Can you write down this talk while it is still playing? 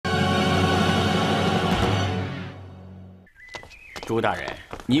朱大人，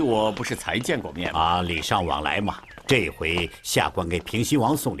你我不是才见过面吗？啊，礼尚往来嘛。这回下官给平西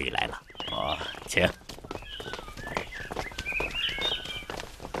王送礼来了。哦，请。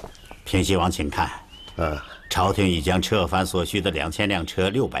平西王，请看。朝廷已将撤藩所需的2000辆车、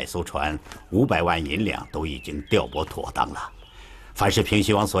600艘船、500万银两都已经调拨妥当了。凡是平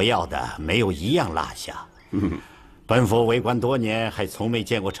西王所要的，没有一样落下。本府为官多年，还从没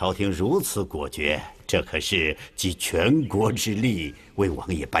见过朝廷如此果决。这可是集全国之力为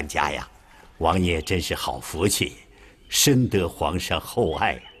王爷搬家呀！王爷真是好福气，深得皇上厚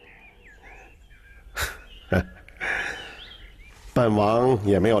爱。本王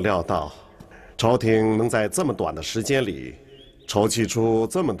也没有料到，朝廷能在这么短的时间里筹集出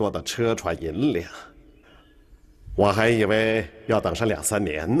这么多的车船银两。我还以为要等上2、3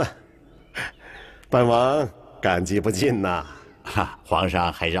年呢。本王感激不尽呐！皇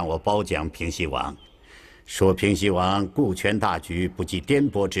上还让我褒奖平西王，说平西王顾全大局，不计颠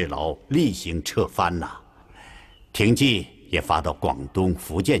簸之劳，力行撤藩呐。廷记也发到广东、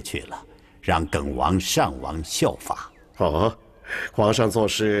福建去了，让耿王、上王效法。哦，皇上做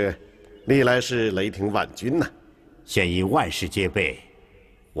事历来是雷霆万钧呐。现已万事皆备，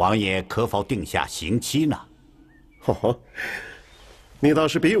王爷可否定下刑期呢？哦，你倒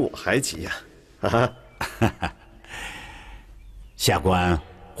是比我还急呀！下官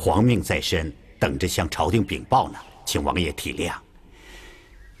皇命在身，等着向朝廷禀报呢，请王爷体谅。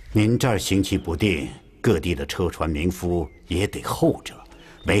您这儿刑期不定，各地的车船民夫也得候着，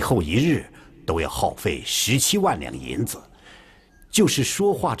每候一日都要耗费17万两银子。就是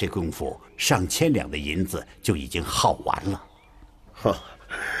说话这功夫，上千两的银子就已经耗完了。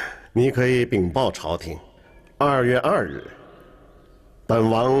你可以禀报朝廷，2月2日，本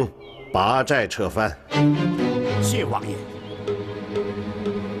王拔寨撤藩。谢王爷。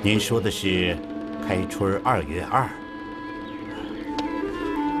您说的是开春2月2，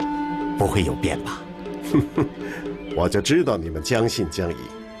不会有变吧？我就知道你们将信将疑。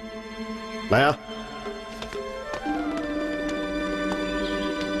来啊！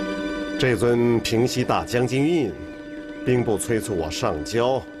这尊平西大将军印，兵部催促我上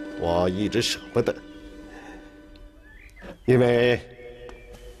交，我一直舍不得，因为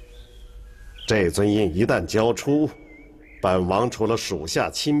这尊印一旦交出，本王除了属下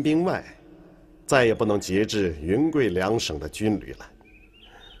亲兵外，再也不能节制云贵2省的军旅了。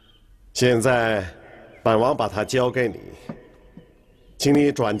现在，本王把它交给你，请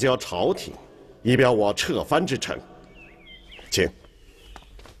你转交朝廷，以表我撤藩之诚。请。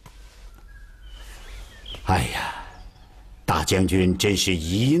哎呀，大将军真是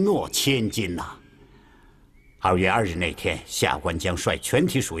一诺千金呐！2月2日那天，下官将率全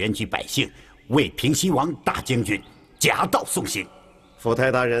体属原籍百姓为平西王大将军夹道送行。福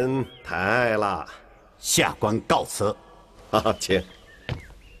太大人抬爱了，下官告辞。请。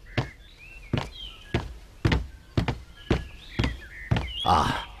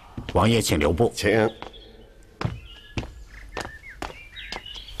王爷请留步。请。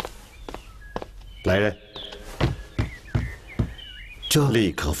来人。这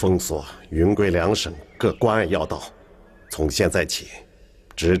立刻封锁云贵2省各关隘要道，从现在起，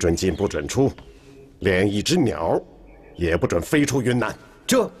只准进不准出，连一只鸟也不准飞出云南。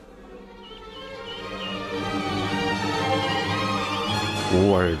这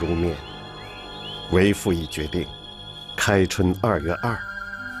无儿如面，为父已决定，开春2月2，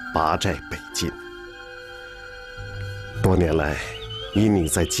拔寨北进。多年来，以你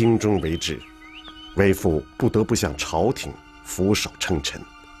在京中为治，为父不得不向朝廷俯首称臣。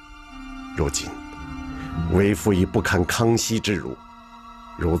如今，为父已不堪康熙之辱，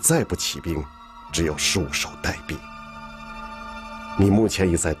如再不起兵，只有束手待毙。你目前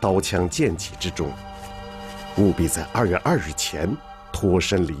已在刀枪剑戟之中，务必在2月2日前脱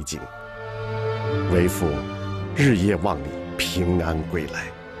身离京。为父日夜望你平安归来。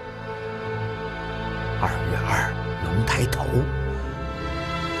2月2，龙抬头，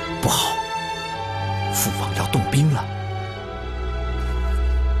不好，父王要动兵了。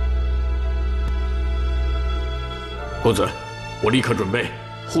公子，我立刻准备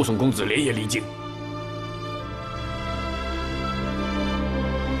护送公子连夜离京。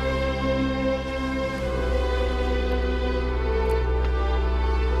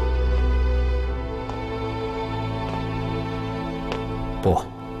不，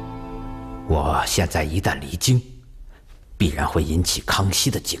我现在一旦离京，必然会引起康熙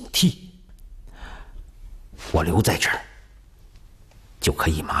的警惕。我留在这儿，就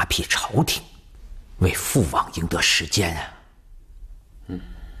可以麻痹朝廷，为父王赢得时间啊！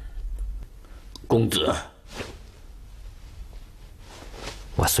公子，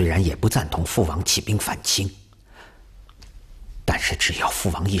我虽然也不赞同父王起兵反清，但是是只要父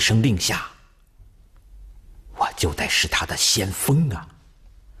王一声令下，我就得是他的先锋啊！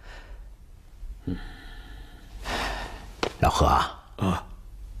老何啊，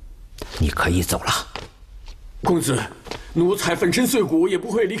你可以走了。公子，奴才粉身碎骨也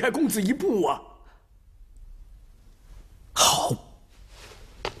不会离开公子一步啊！好，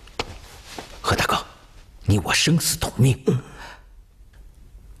何大哥，你我生死同命。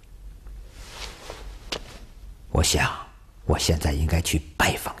我想，我现在应该去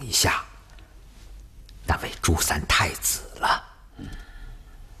拜访一下那位朱三太子了。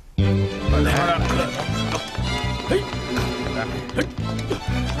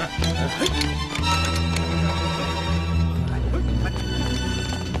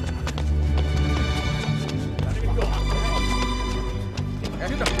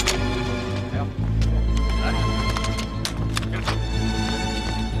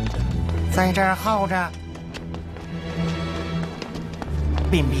在这儿候着。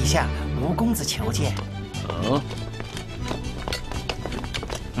禀陛下，吴公子求见。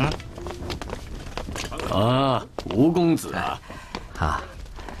吴公子啊，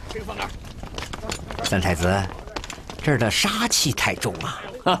这个放哪儿？三太子，这儿的杀气太重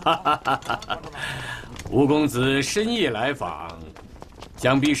啊！吴公子深夜来访，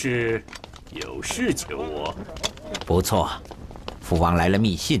想必是有事求我。不错，父王来了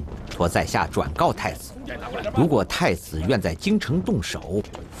密信，托在下转告太子，如果太子愿在京城动手，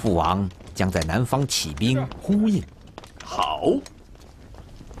父王将在南方起兵呼应。好，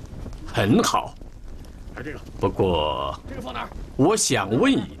很好。不过，我想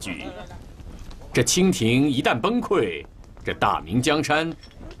问一句：这清廷一旦崩溃，这大明江山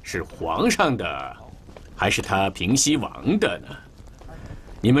是皇上的，还是他平西王的呢？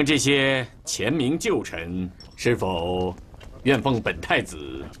你们这些前明旧臣，是否愿奉本太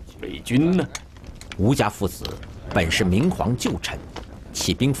子为君呢？吴家父子本是明皇旧臣，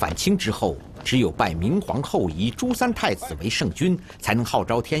起兵反清之后，只有拜明皇后仪朱三太子为圣君，才能号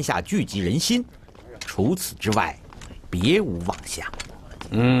召天下，聚集人心。除此之外，别无妄想。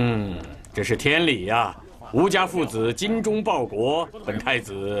这是天理呀！吴家父子精忠报国，本太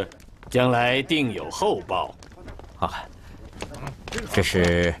子将来定有厚报。这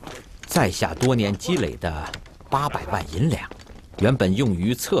是在下多年积累的800万银两，原本用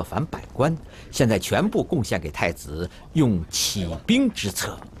于策反百官，现在全部贡献给太子，用起兵之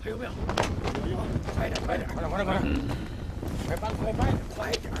策。还有没有？快点！快搬！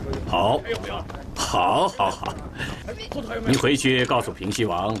快点！好，好。你回去告诉平西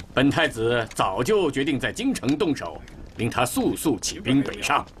王，本太子早就决定在京城动手，令他速速起兵北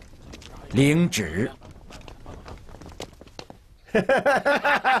上。领旨。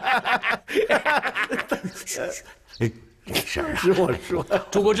是我说，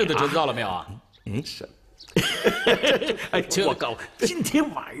朱国志的折子到了没有啊？是。我告今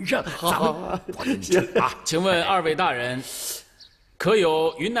天晚上咱们请问二位大人，可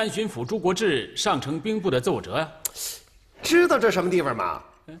有云南巡抚朱国志上呈兵部的奏折呀？知道这什么地方吗？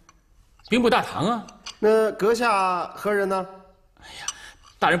兵部大堂啊。那阁下何人呢？哎呀，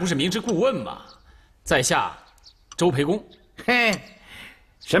大人不是明知故问吗？在下周培公。嘿，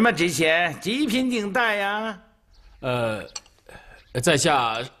什么职衔？极品顶戴呀？在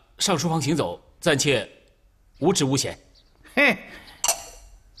下上书房行走，暂且无职无衔。嘿，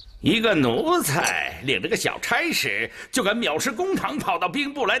一个奴才领着个小差事，就敢藐视公堂，跑到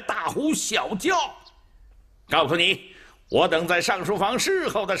兵部来大呼小叫。告诉你，我等在上书房侍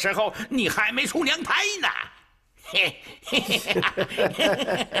候的时候，你还没出娘胎呢。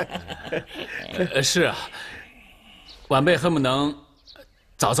是啊，晚辈恨不能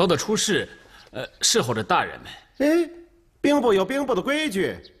早早的出仕，侍候着大人们。兵部有兵部的规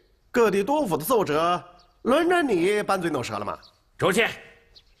矩，各地督府的奏折，轮着你拌嘴弄舌了吗？出去，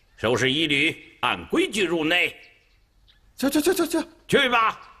收拾衣履，按规矩入内。去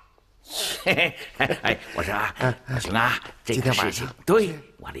吧。我说行啊，这个事情对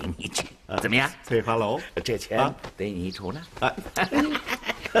我领你去，怎么样？翠花楼，这钱得你出了。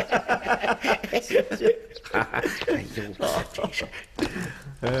谢。哎呦，真是。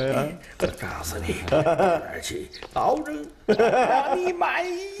我告诉你，而且保证把你满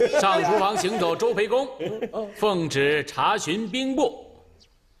意。上书房行走，周培公，奉旨查询兵部，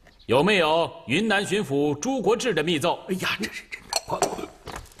有没有云南巡抚朱国志的密奏？哎呀，这是真的。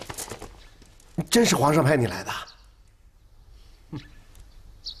真是皇上派你来的。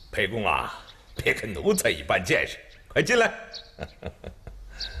裴公啊，别跟奴才一般见识，快进来。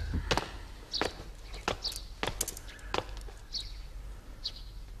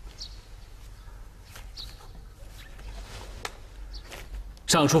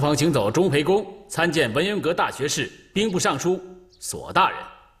上书房行走，钟培公参见文渊阁大学士、兵部尚书索大人。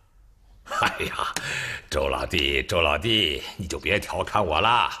哎呀，周老弟，你就别调侃我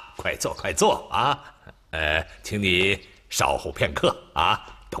了，快坐啊！请你稍后片刻啊，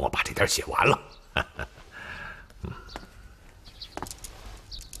等我把这点写完了。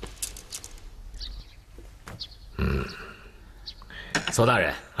索大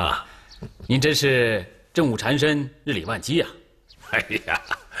人啊，您真是政务缠身，日理万机呀！哎呀，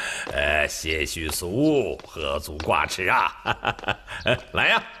些许俗务，何足挂齿啊！来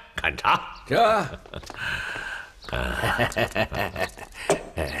呀，看茶。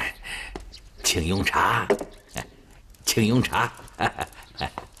请用茶，请用茶。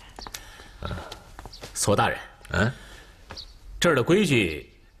索大人，这儿的规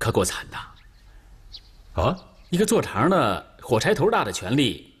矩可够惨的。啊，一个做堂的火柴头大的权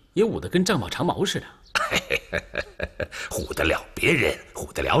力，也捂得跟丈八长毛似的。唬得了别人，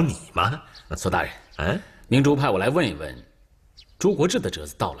唬得了你吗？索大人，明珠派我来问一问，朱国志的折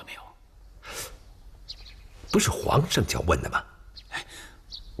子到了没有？不是皇上叫问的吗？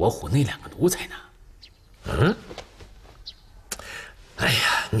我唬那2个奴才呢。哎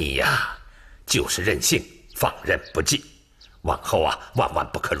呀，你呀，就是任性，放任不计，往后啊，万万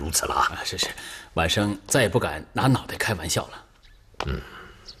不可如此了啊！是，晚生再也不敢拿脑袋开玩笑了。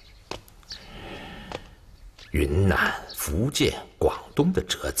云南、福建、广东的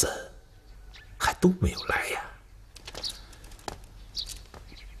折子还都没有来呀。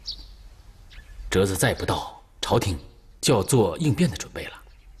折子再不到，朝廷就要做应变的准备了。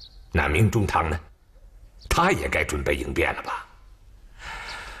那明中堂呢？他也该准备应变了吧？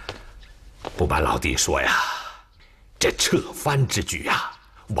不瞒老弟说呀，这撤藩之举啊，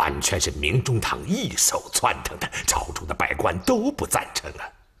完全是明中堂一手撺掇的，朝中的百官都不赞成啊。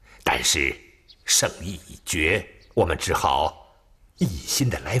但是圣意已决，我们只好一心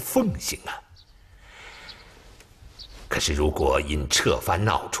的来奉行啊。可是如果因撤藩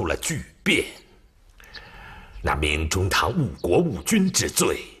闹出了巨变，那明中堂误国误君之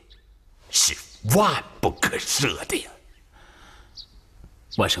罪是万不可赦的呀。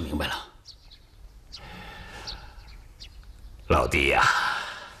晚生明白了。老弟呀，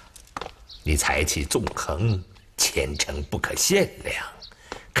你才气纵横，前程不可限量，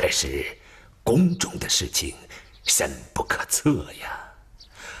可是宫中的事情深不可测呀。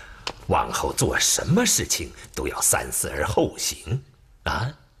往后做什么事情都要三思而后行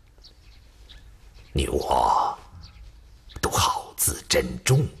啊！你我都好自珍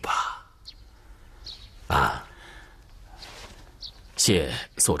重吧。啊！谢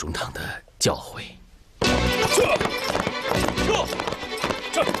索中堂的教诲。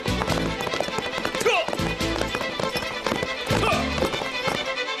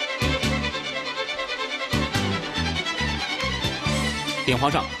禀皇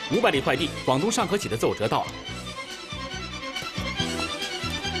上，500里快递广东上河起的奏折到了。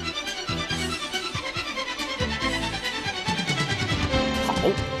好，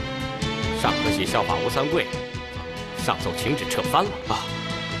上河起效法吴三桂，上奏请旨撤藩了啊！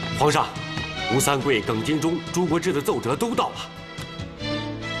皇上，吴三桂、耿精忠、朱国志的奏折都到了。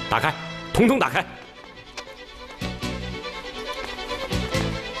打开，统统打开。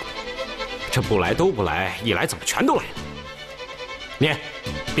这不来都不来，一来怎么全都来了？念，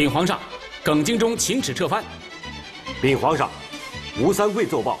禀皇上，耿精忠请旨撤藩。禀皇上，吴三桂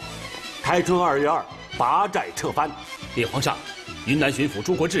奏报，开春2月2，拔寨撤藩。禀皇上，云南巡抚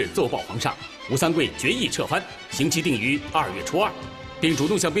朱国志奏报皇上，吴三桂决意撤藩，刑期定于2月初2，并主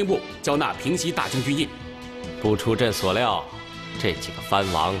动向兵部交纳平西大将军印。不出朕所料，这几个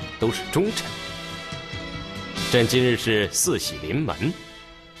藩王都是忠臣。朕今日是4喜临门，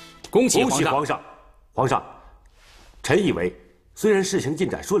恭喜皇上！皇上，臣以为，虽然事情进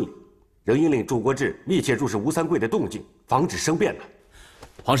展顺利，仍应令朱国志密切注视吴三桂的动静，防止生变呢。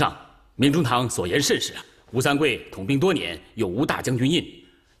皇上，明中堂所言甚是啊。吴三桂统兵多年，有吴大将军印，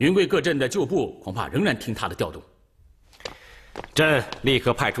云贵各镇的旧部恐怕仍然听他的调动。朕立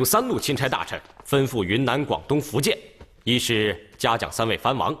刻派出3路钦差大臣，吩咐云南、广东、福建，一是嘉奖3位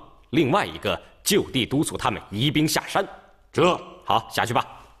藩王，另外一个就地督促他们移兵下山。这好，下去吧。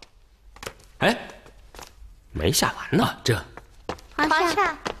哎，没下完呢。这，皇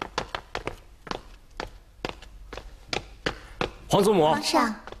上，皇祖母，皇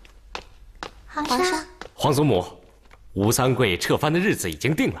上，皇祖母，吴三桂撤藩的日子已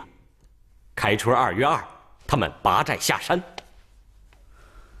经定了，开春2月2，他们拔寨下山。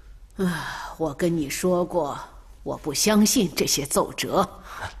我跟你说过，我不相信这些奏折。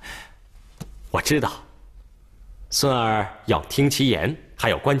我知道，孙儿要听其言，还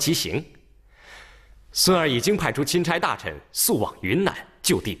要观其行。孙儿已经派出钦差大臣速往云南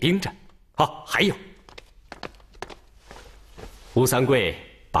就地盯着。还有，吴三桂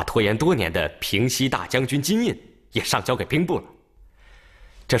把拖延多年的平西大将军金印也上交给兵部了，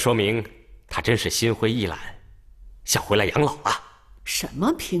这说明他真是心灰意懒，想回来养老了。什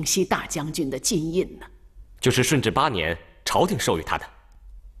么平西大将军的金印呢？就是顺治8年朝廷授予他的。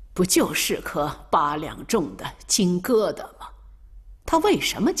不就是颗8两重的金疙瘩吗？他为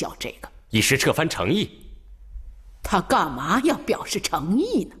什么交这个？以示撤藩诚意。他干嘛要表示诚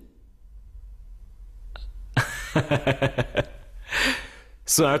意呢？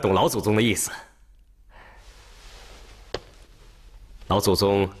孙儿懂老祖宗的意思。老祖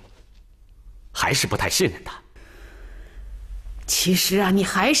宗还是不太信任他。其实啊，你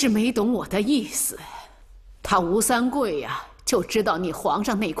还是没懂我的意思。他吴三桂呀，就知道你皇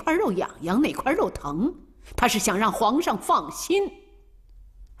上哪块肉痒痒，哪块肉疼，他是想让皇上放心。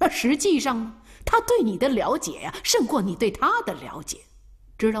而实际上呢，他对你的了解呀，胜过你对他的了解，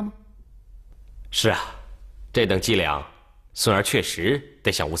知道吗？是啊，这等伎俩，孙儿确实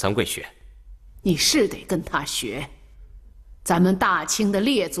得向吴三桂学。你是得跟他学。咱们大清的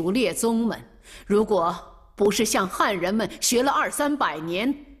列祖列宗们，如果不是向汉人们学了200、300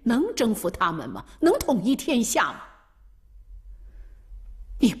年，能征服他们吗？能统一天下吗？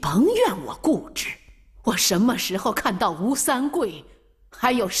你甭怨我固执，我什么时候看到吴三桂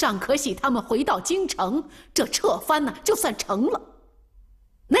还有尚可喜他们回到京城，这撤藩呢就算成了。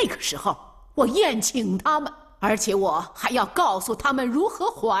那个时候我宴请他们，而且我还要告诉他们如何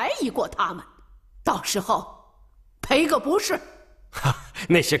怀疑过他们，到时候赔个不是。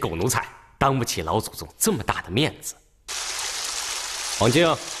那些狗奴才当不起老祖宗这么大的面子。黄静，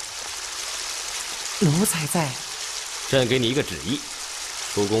奴才在。朕给你一个旨意，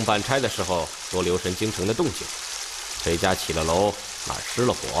出宫办差的时候多留神京城的动静，谁家起了楼，哪儿失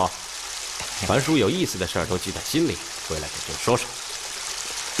了火，凡属有意思的事儿都记在心里，回来给朕说说。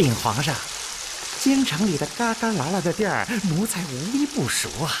禀皇上，京城里的旮旯旯旯的店儿，奴才无一不熟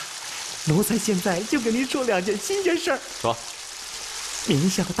啊。奴才现在就给您说2件新鲜事儿。说。明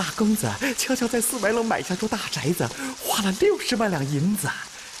孝大公子悄悄在4白楼买下座大宅子，花了60万两银子。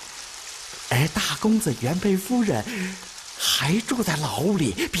而大公子原配夫人还住在老屋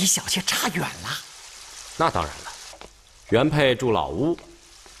里，比小妾差远了。那当然了，原配住老屋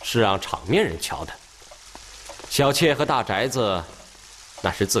是让场面人瞧的，小妾和大宅子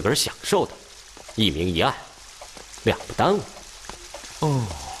那是自个儿享受的，一明一暗，两不耽误。哦，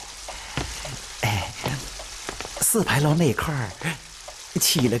哎，4白楼那块儿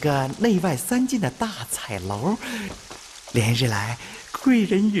起了个内外3进的大彩楼，连日来贵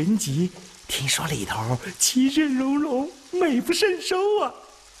人云集，听说里头其人融融，美不胜收啊。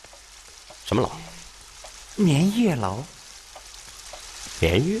什么楼？眠月楼。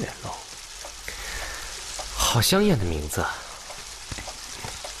眠月楼，好香艳的名字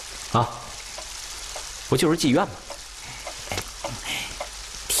啊！不就是妓院吗？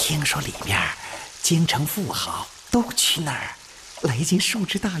听说里面京城富豪都去那儿。来进树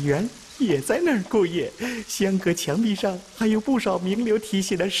枝大员也在那儿过夜，香阁墙壁上还有不少名流题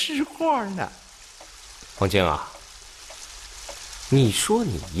写的诗画呢。黄静啊，你说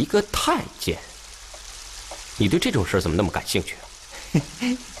你一个太监，你对这种事怎么那么感兴趣？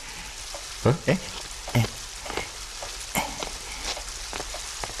嗯，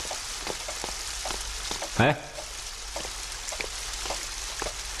哎。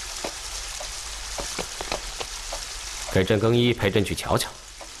给朕更衣，陪朕去瞧瞧。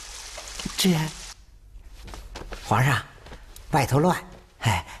这，皇上，外头乱，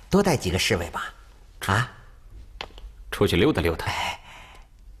哎，多带几个侍卫吧。啊，出去溜达溜达。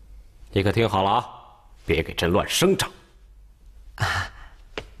你可听好了啊，别给朕乱声张。啊，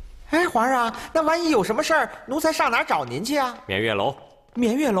哎，皇上，那万一有什么事儿，奴才上哪儿找您去啊？眠月楼。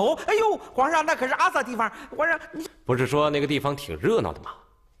眠月楼？哎呦，皇上，那可是阿萨地方。皇上，你不是说那个地方挺热闹的吗？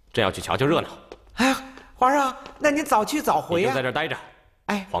朕要去瞧瞧热闹。哎呀。皇上，那您早去早回啊！你就在这儿待着。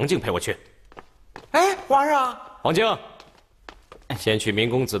哎，黄静陪我去。哎，皇上，黄静，先去明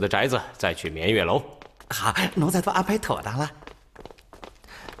公子的宅子，再去眠月楼。好，奴才都安排妥当了。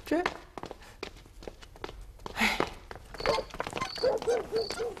这，哎，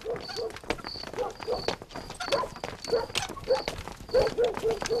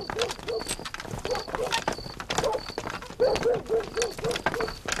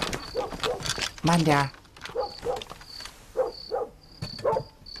慢点儿。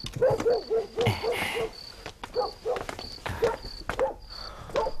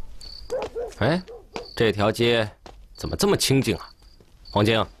哎，这条街怎么这么清静啊？黄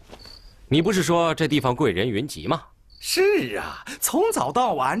静，你不是说这地方贵人云集吗？是啊，从早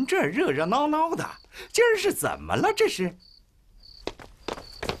到晚这热热闹闹的，今儿是怎么了？这是？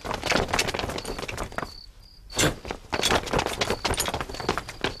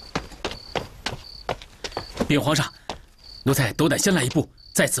禀皇上，奴才斗胆先来一步，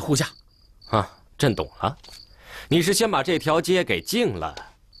在此护驾。啊，朕懂了，你是先把这条街给净了，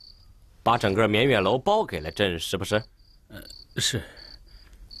把整个绵月楼包给了朕，是不是？是。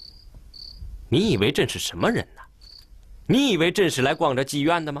你以为朕是什么人呢？你以为朕是来逛这妓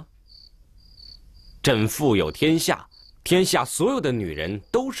院的吗？朕富有天下，天下所有的女人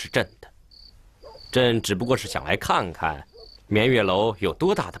都是朕的。朕只不过是想来看看，绵月楼有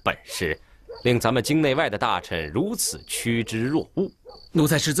多大的本事，令咱们京内外的大臣如此趋之若鹜。奴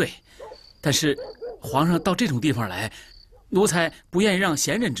才知罪，但是皇上到这种地方来，奴才不愿意让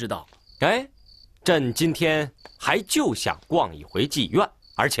闲人知道。哎，朕今天还就想逛一回妓院，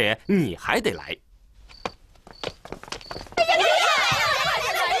而且你还得来。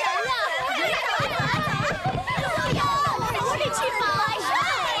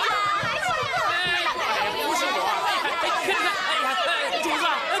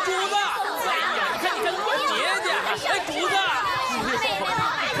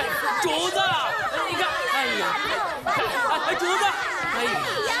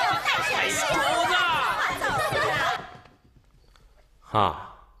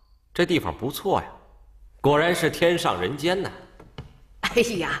啊，这地方不错呀，果然是天上人间呐。哎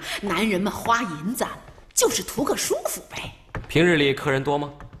呀，男人们花银子就是图个舒服呗。平日里客人多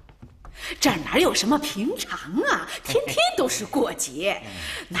吗？这儿哪有什么平常啊，天天都是过节。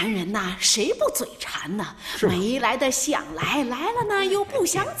男人呐，谁不嘴馋呢？没来的想来，来了呢又不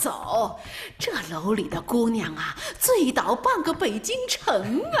想走。这楼里的姑娘啊，醉倒半个北京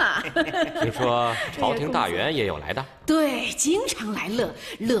城啊！听说朝廷大员也有来的？对，经常来乐，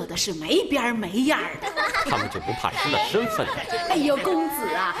乐的是没边没样的。他们就不怕失了身份？哎呦，公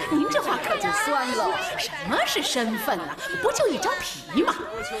子啊，您这话可就酸喽。什么是身份呢？不就一张皮吗？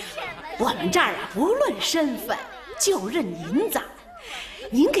我们这儿啊，不论身份，就认银子。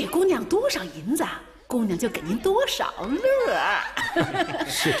您给姑娘多少银子，姑娘就给您多少乐。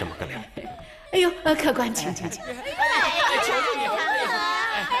是这么个理。哎呦，客官，请。求求你了！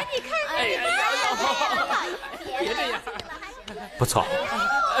哎，你看，哎呀，别这样。不错，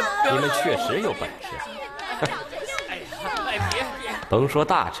你们确实有本事啊。别！甭说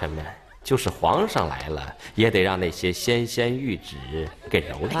大臣们，就是皇上来了，也得让那些纤纤玉指给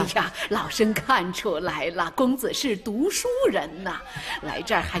揉烂。哎呀，老身看出来了，公子是读书人呐，来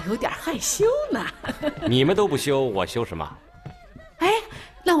这儿还有点害羞呢。你们都不羞，我羞什么？哎，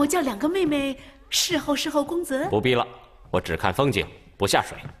那我叫两个妹妹侍候公子。不必了，我只看风景，不下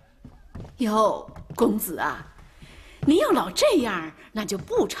水。哟，公子啊，您要老这样，那就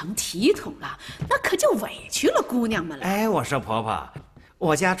不成体统了，那可就委屈了姑娘们了。哎，我说婆婆，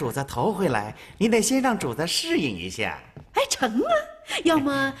我家主子头回来，你得先让主子适应一下。哎，成啊，要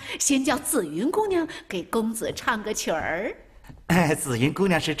么先叫紫云姑娘给公子唱个曲儿。哎，紫云姑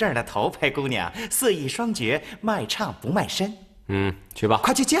娘是这儿的头牌姑娘，色艺双绝，卖唱不卖身。去吧，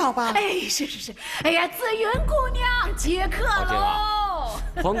快去叫吧。哎，是。哎呀，紫云姑娘接客喽。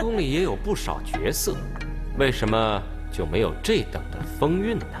皇宫里也有不少角色，为什么就没有这等的风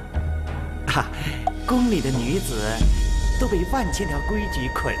韵呢？宫里的女子都被万千条规矩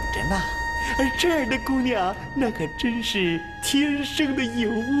捆着呢，而这儿的姑娘那可真是天生的尤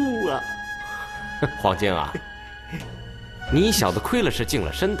物啊！黄晶啊，你小子亏了是净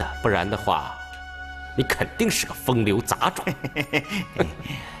了身的，不然的话，你肯定是个风流杂种。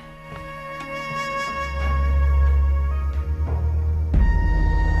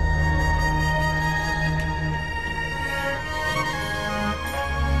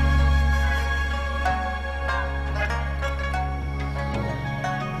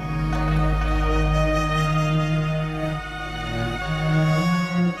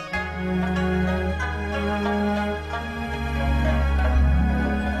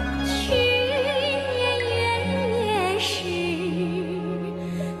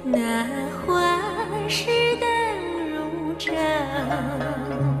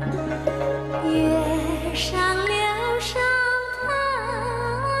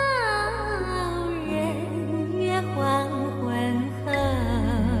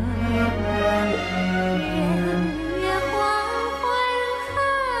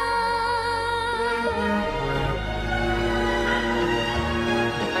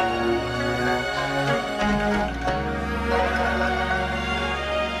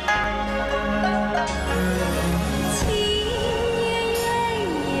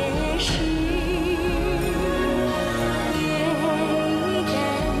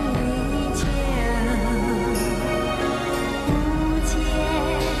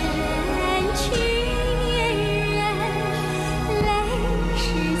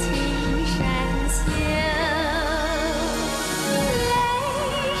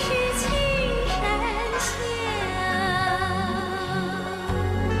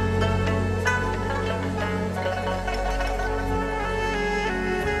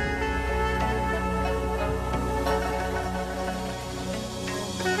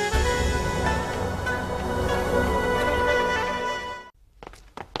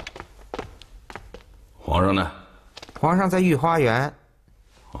皇上在御花园。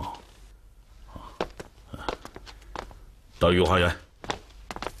哦，到御花园。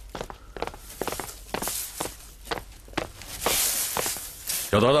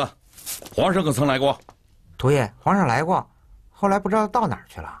小德子，皇上可曾来过？徒爷，皇上来过，后来不知道到哪儿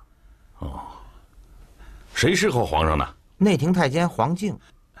去了。哦，谁侍候皇上呢？内廷太监黄敬。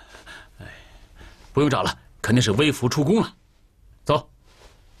不用找了，肯定是微服出宫了。走。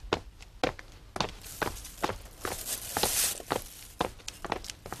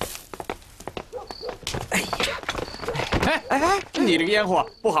哎，你这个烟货，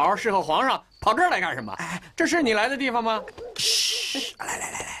不好好侍候皇上，跑这儿来干什么？这是你来的地方吗？嘘，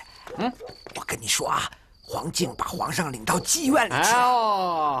来，我跟你说啊，黄敬把皇上领到妓院里去了。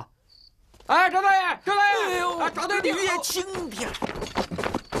哦，哎，周大爷，哎呦，找对地方了，轻点。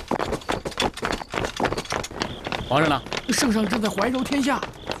皇上呢？圣上正在怀柔天下。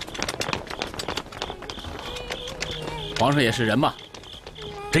皇上也是人嘛。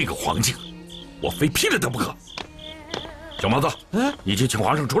这个黄敬，我非劈了他不可。小毛子，你去请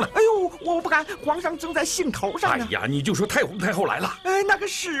皇上出来。哎呦，我不敢，皇上正在兴头上呢。哎呀，你就说太皇太后来了。哎，那可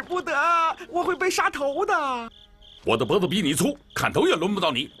使不得，我会被杀头的。我的脖子比你粗，砍头也轮不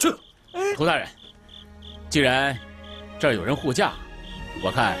到你。去。涂大人，既然这儿有人护驾，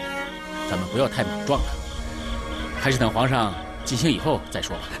我看咱们不要太莽撞了，还是等皇上进京以后再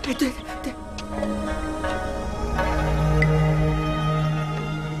说吧。哎，对。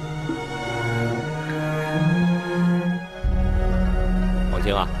黄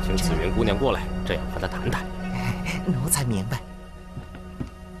敬啊，请紫云姑娘过来，这样和她谈谈。奴才明白。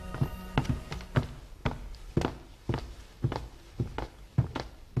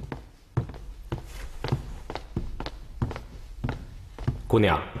姑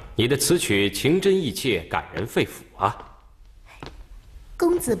娘，你的词曲情真意切，感人肺腑啊！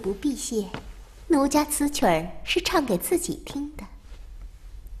公子不必谢，奴家此曲儿是唱给自己听的。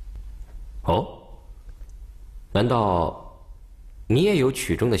哦，难道你也有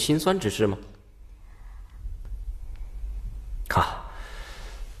曲中的辛酸之事吗？好，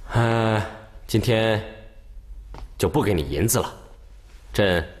今天就不给你银子了，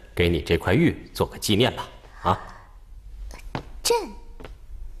朕给你这块玉做个纪念吧，啊？朕。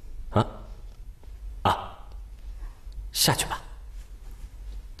下去吧。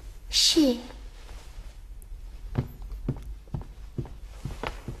是。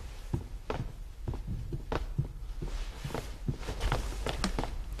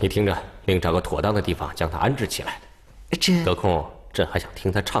你听着，另找个妥当的地方将他安置起来。得空，朕还想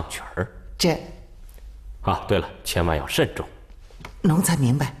听他唱曲儿。啊，对了，千万要慎重。奴才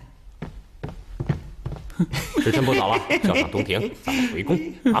明白。时辰不早了，叫上东庭，咱们回宫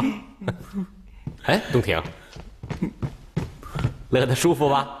啊。哎，东庭。乐得舒服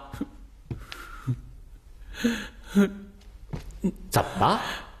吧？怎么了？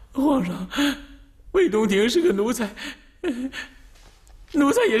皇上，魏东庭是个奴才，奴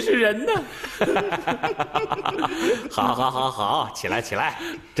才也是人呐。好，起来，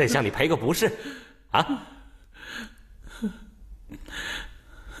朕向你赔个不是，啊！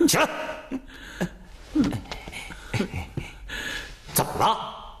起来！怎么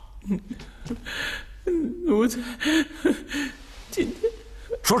了？奴才今天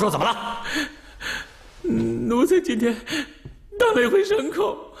说怎么了？奴才今天当了一回牲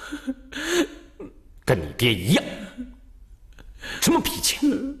口，跟你爹一样，什么脾气？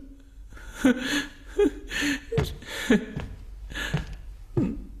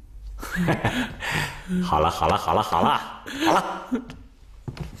好了。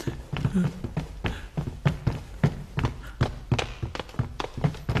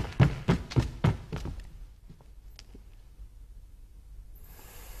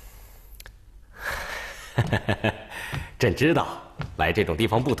朕知道来这种地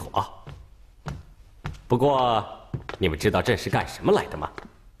方不妥，不过你们知道朕是干什么来的吗？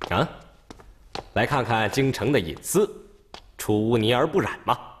啊，来看看京城的隐私，出污泥而不染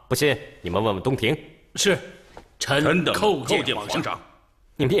吗？不信你们问问东庭。是，臣等叩见见皇上。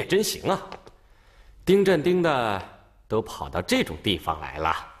你们也真行啊，盯朕盯的都跑到这种地方来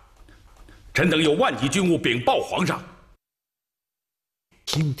了。臣等有万计军务禀报皇上。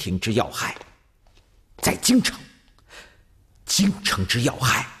京廷之要害在京城，京城之要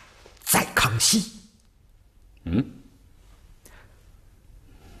害在康熙。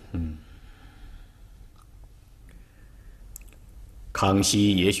康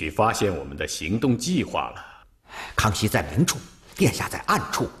熙也许发现我们的行动计划了。康熙在明处，殿下在暗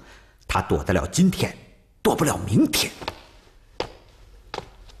处，他躲得了今天，躲不了明天。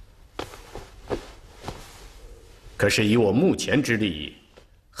可是以我目前之力，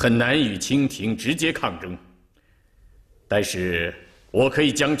很难与清廷直接抗争。但是我可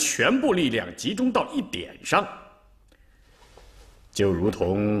以将全部力量集中到一点上，就如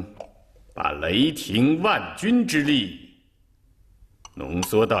同把雷霆万钧之力浓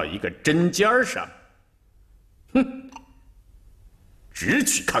缩到一个针尖上。哼，直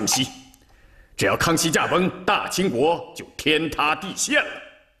取康熙。只要康熙驾崩，大清国就天塌地陷了。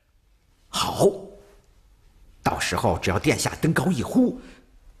好，到时候只要殿下登高一呼，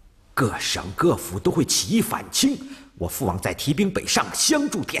各省各府都会起义反清。我父王再提兵北上，相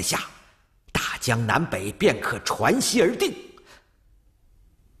助殿下，大江南北便可传檄而定。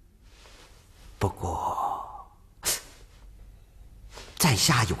不过，在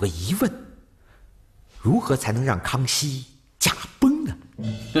下有个疑问：如何才能让康熙驾崩呢？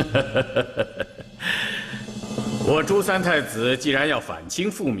我朱三太子既然要反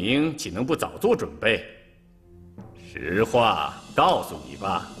清复明，岂能不早做准备？实话告诉你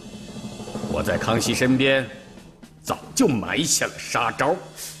吧，我在康熙身边早就埋下了杀招。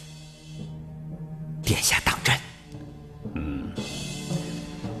殿下当真？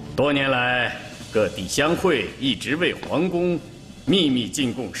多年来，各地乡会一直为皇宫秘密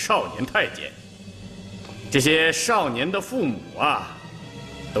进贡少年太监。这些少年的父母啊，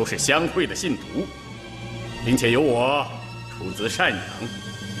都是乡会的信徒，并且由我出资赡养。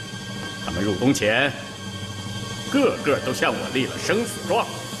他们入宫前，个个都向我立了生死状。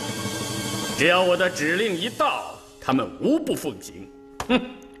只要我的指令一到，他们无不奉行。哼！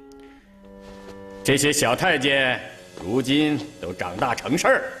这些小太监如今都长大成事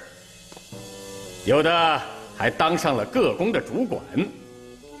儿，有的还当上了各宫的主管。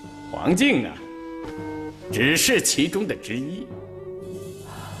黄敬啊，只是其中的之一。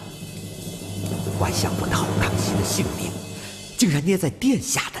万想不到康熙的性命竟然捏在殿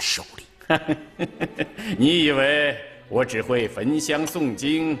下的手里。你以为我只会焚香诵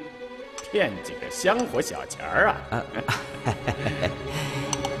经，骗几个香火小钱儿啊？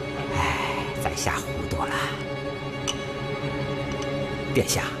在下糊涂了。殿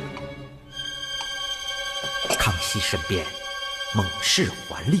下，康熙身边猛士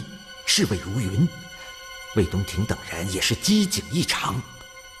环立，侍卫如云，魏东亭等人也是机警异常，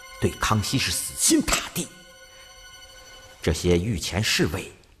对康熙是死心塌地。这些御前侍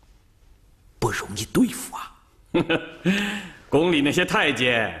卫不容易对付啊。宫里那些太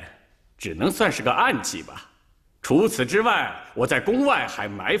监只能算是个暗器吧。除此之外，我在宫外还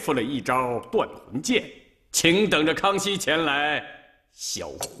埋伏了一招断魂剑，请等着康熙前来销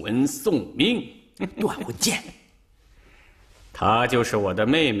魂送命。断魂剑，她就是我的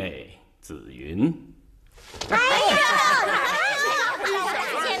妹妹紫云。哎呀！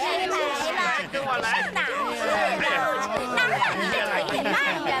跟我来！哪儿去？哪儿？你这腿也慢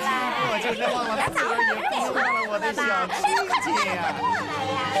着来！我就是忘了早点给忘了我的小亲戚呀！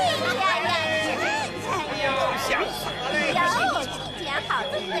哎呦，想死了！有亲戚好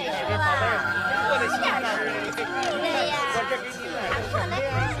自个说啊！我的心儿，对呀，常过来看看我们。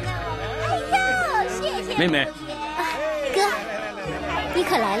哎呦，谢谢妹妹。哥，你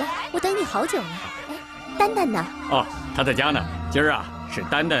可来了，我等你好久了。丹丹呢？哦，她在家呢。今儿啊是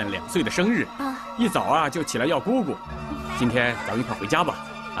丹丹2岁的生日啊，一早啊就起来要姑姑。今天咱们一块回家吧。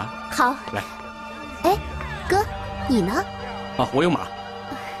啊，好。来。哎，哥，你呢？啊，我有马。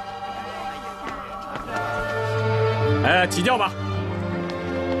哎，起轿吧。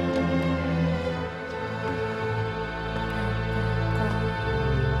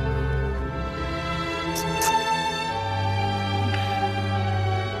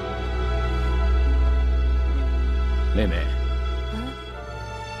妹妹，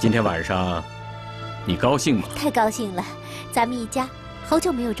今天晚上你高兴吗？太高兴了，咱们一家好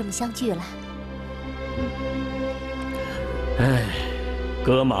久没有这么相聚了。哎，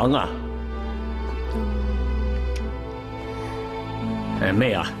哥忙啊。哎，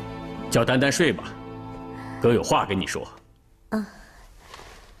妹啊，叫丹丹睡吧，哥有话跟你说。嗯，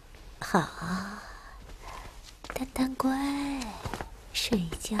好，丹丹乖，睡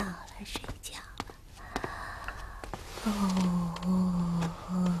觉了，睡觉了。哦，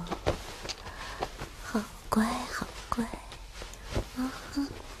好乖，好乖。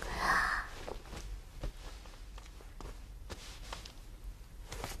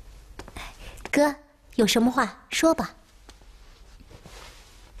哥，有什么话说吧。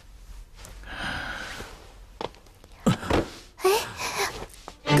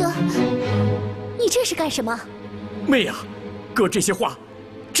这是干什么？妹呀，哥这些话，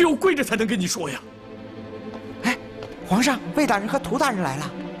只有跪着才能跟你说呀。哎，皇上，魏大人和涂大人来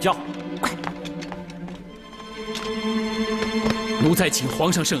了，叫，快！奴才请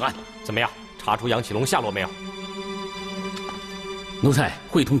皇上圣安。怎么样？查出杨启龙下落没有？奴才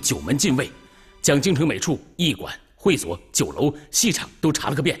会同9门禁卫，将京城每处驿馆、会所、酒楼、戏场都查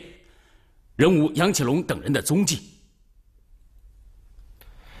了个遍，仍无杨启龙等人的踪迹。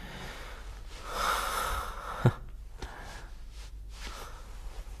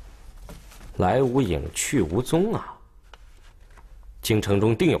来无影，去无踪啊！京城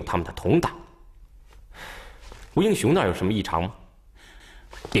中定有他们的同党。吴英雄那儿有什么异常吗？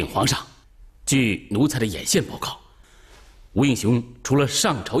禀皇上，据奴才的眼线报告，吴英雄除了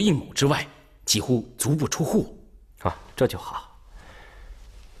上朝应母之外，几乎足不出户。啊，这就好。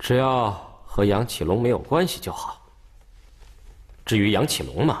只要和杨启龙没有关系就好。至于杨启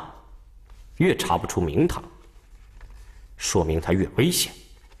龙嘛，越查不出名堂，说明他越危险。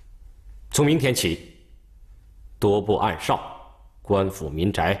从明天起，多部暗哨、官府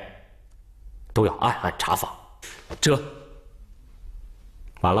民宅都要暗暗查访。这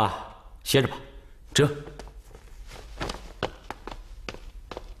完了，歇着吧。这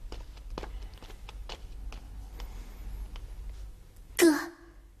哥，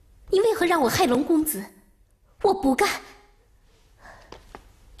你为何让我害龙公子？我不干。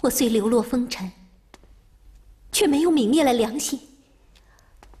我虽流落风尘，却没有泯灭了良心。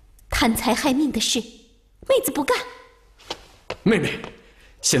贪财害命的事，妹子不干。妹妹，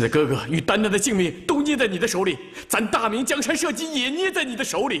现在哥哥与丹丹的性命都捏在你的手里，咱大明江山社稷也捏在你的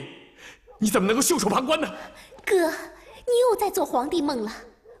手里，你怎么能够袖手旁观呢？哥，你又在做皇帝梦了，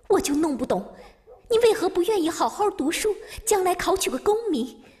我就弄不懂，你为何不愿意好好读书，将来考取个功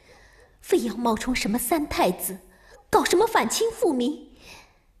名，非要冒充什么三太子，搞什么反清复明？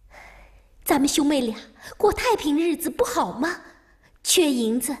咱们兄妹俩过太平日子不好吗？缺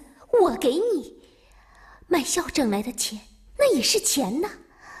银子我给你，卖笑挣来的钱那也是钱呐。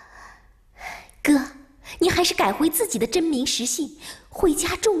哥，你还是改回自己的真名实姓，回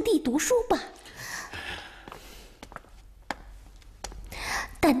家种地读书吧。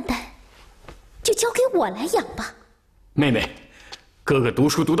丹丹就交给我来养吧。妹妹，哥哥读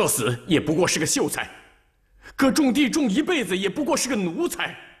书读到死也不过是个秀才，哥种地种一辈子也不过是个奴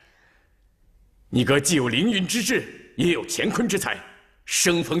才。你哥既有凌云之志，也有乾坤之才，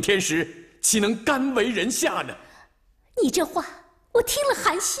生逢天时，岂能甘为人下呢？你这话我听了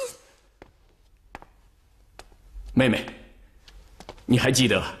寒心。妹妹，你还记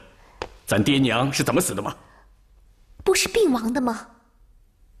得咱爹娘是怎么死的吗？不是病亡的吗？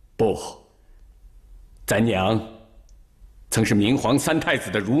不，咱娘曾是明皇三太子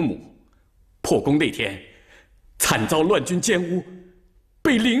的乳母，破宫那天惨遭乱军奸污，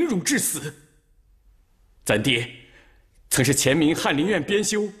被凌辱致死。咱爹曾是前明翰林院编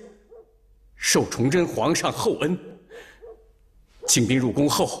修，受崇祯皇上厚恩。清兵入宫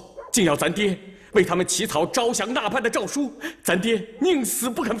后，竟要咱爹为他们起草招降纳叛的诏书，咱爹宁死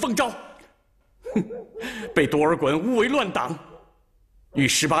不肯奉诏。哼，被多尔衮诬为乱党，与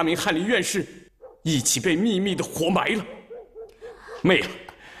18名翰林院士一起被秘密的活埋了。妹啊，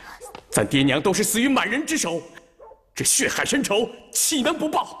咱爹娘都是死于满人之手，这血海深仇岂能不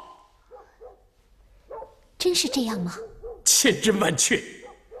报？真是这样吗？千真万确。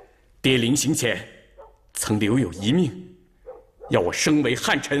爹临行前曾留有遗命，要我生为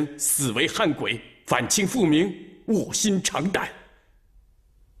汉臣，死为汉鬼，反清复明，卧薪尝胆。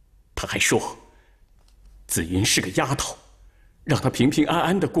他还说，紫云是个丫头，让她平平安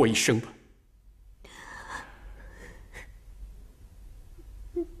安的过一生吧。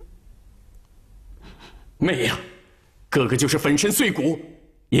妹呀，哥哥就是粉身碎骨，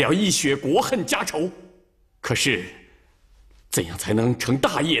也要一雪国恨家仇。可是，怎样才能成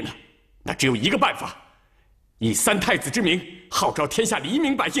大业呢？那只有一个办法，以三太子之名号召天下黎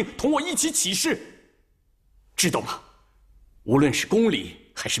民百姓同我一起起事，知道吗？无论是宫里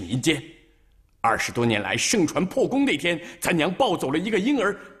还是民间，20多年来盛传破宫那天，咱娘抱走了一个婴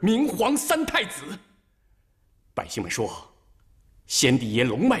儿，明皇三太子。百姓们说，先帝爷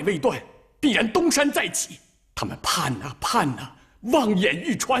龙脉未断，必然东山再起。他们盼啊盼啊，望眼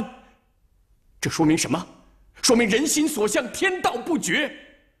欲穿。这说明什么？说明人心所向，天道不绝。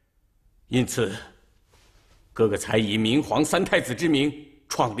因此，哥哥才以明皇三太子之名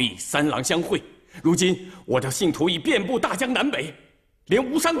创立三郎相会。如今我的信徒已遍布大江南北，连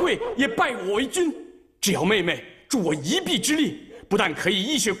吴三桂也拜我为君。只要妹妹助我一臂之力，不但可以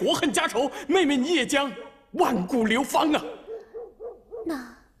一雪国恨家仇，妹妹你也将万古流芳啊！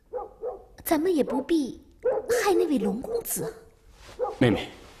那咱们也不必害那位龙公子。妹妹，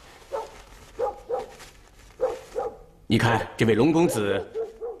你看这位龙公子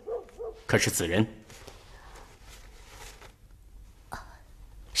可是此人？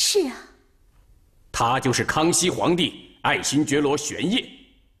是啊，他就是康熙皇帝爱新觉罗玄烨。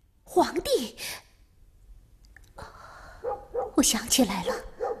皇帝，我想起来了，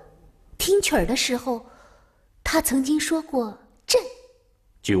听曲儿的时候，他曾经说过朕。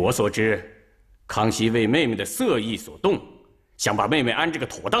据我所知，康熙为妹妹的色意所动，想把妹妹安置个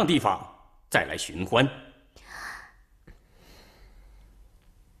妥当地方，再来寻欢。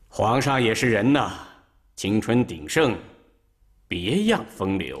皇上也是人呐，青春鼎盛，别样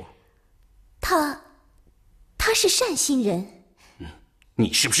风流。他是善心人。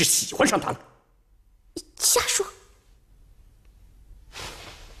你是不是喜欢上他了？瞎说。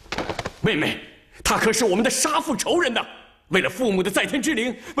妹妹，他可是我们的杀父仇人呐！为了父母的在天之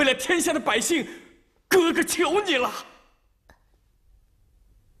灵，为了天下的百姓，哥哥求你了。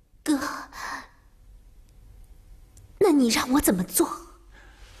哥，那你让我怎么做？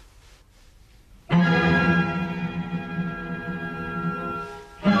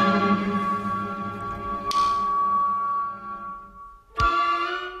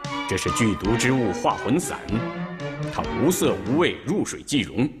这是剧毒之物化魂散，它无色无味，入水即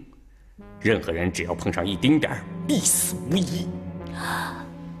溶。任何人只要碰上一丁点儿，必死无疑。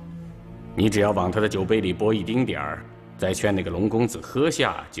你只要往他的酒杯里拨一丁点儿，再劝那个龙公子喝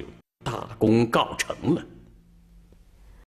下，就大功告成了。